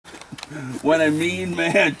when a mean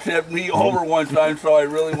man tipped me over one time, so I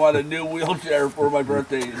really want a new wheelchair for my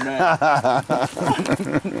birthday. Man. I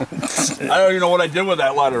don't even know what I did with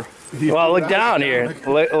that letter. Well, look down here.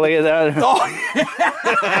 Look at that. Oh,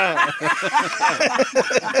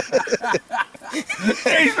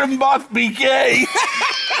 Jason Buff BK.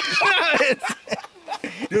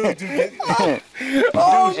 Dude,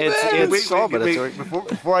 Oh, it's so, but it's wait,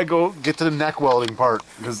 before I go get to the neck welding part,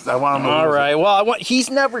 because I want to know. all right. Well, he's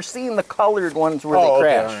never seen the colored ones where they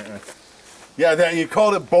crash. Okay, all right. Yeah, that you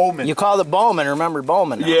called it Bowman. You call it Bowman. Remember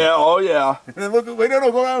Bowman? Now. Yeah, oh yeah. And then look, wait, no,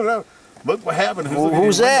 go down. Look what happened.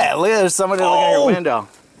 Who's that? Look, there's somebody looking at your window.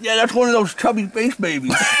 Yeah, that's one of those chubby face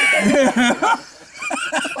babies.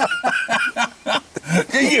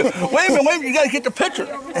 Wait a minute, you gotta get the picture.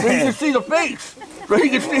 So you can see the face. So you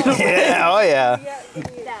can see the face. Yeah, oh yeah.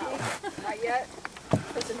 Not yet.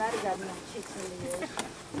 Doesn't matter, got no cheeks in the ears.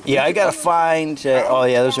 Yeah, I gotta find. Oh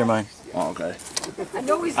yeah, those are mine. Oh, okay. I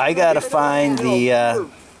know he's. I gotta find the.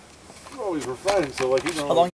 Always refining, so like you know.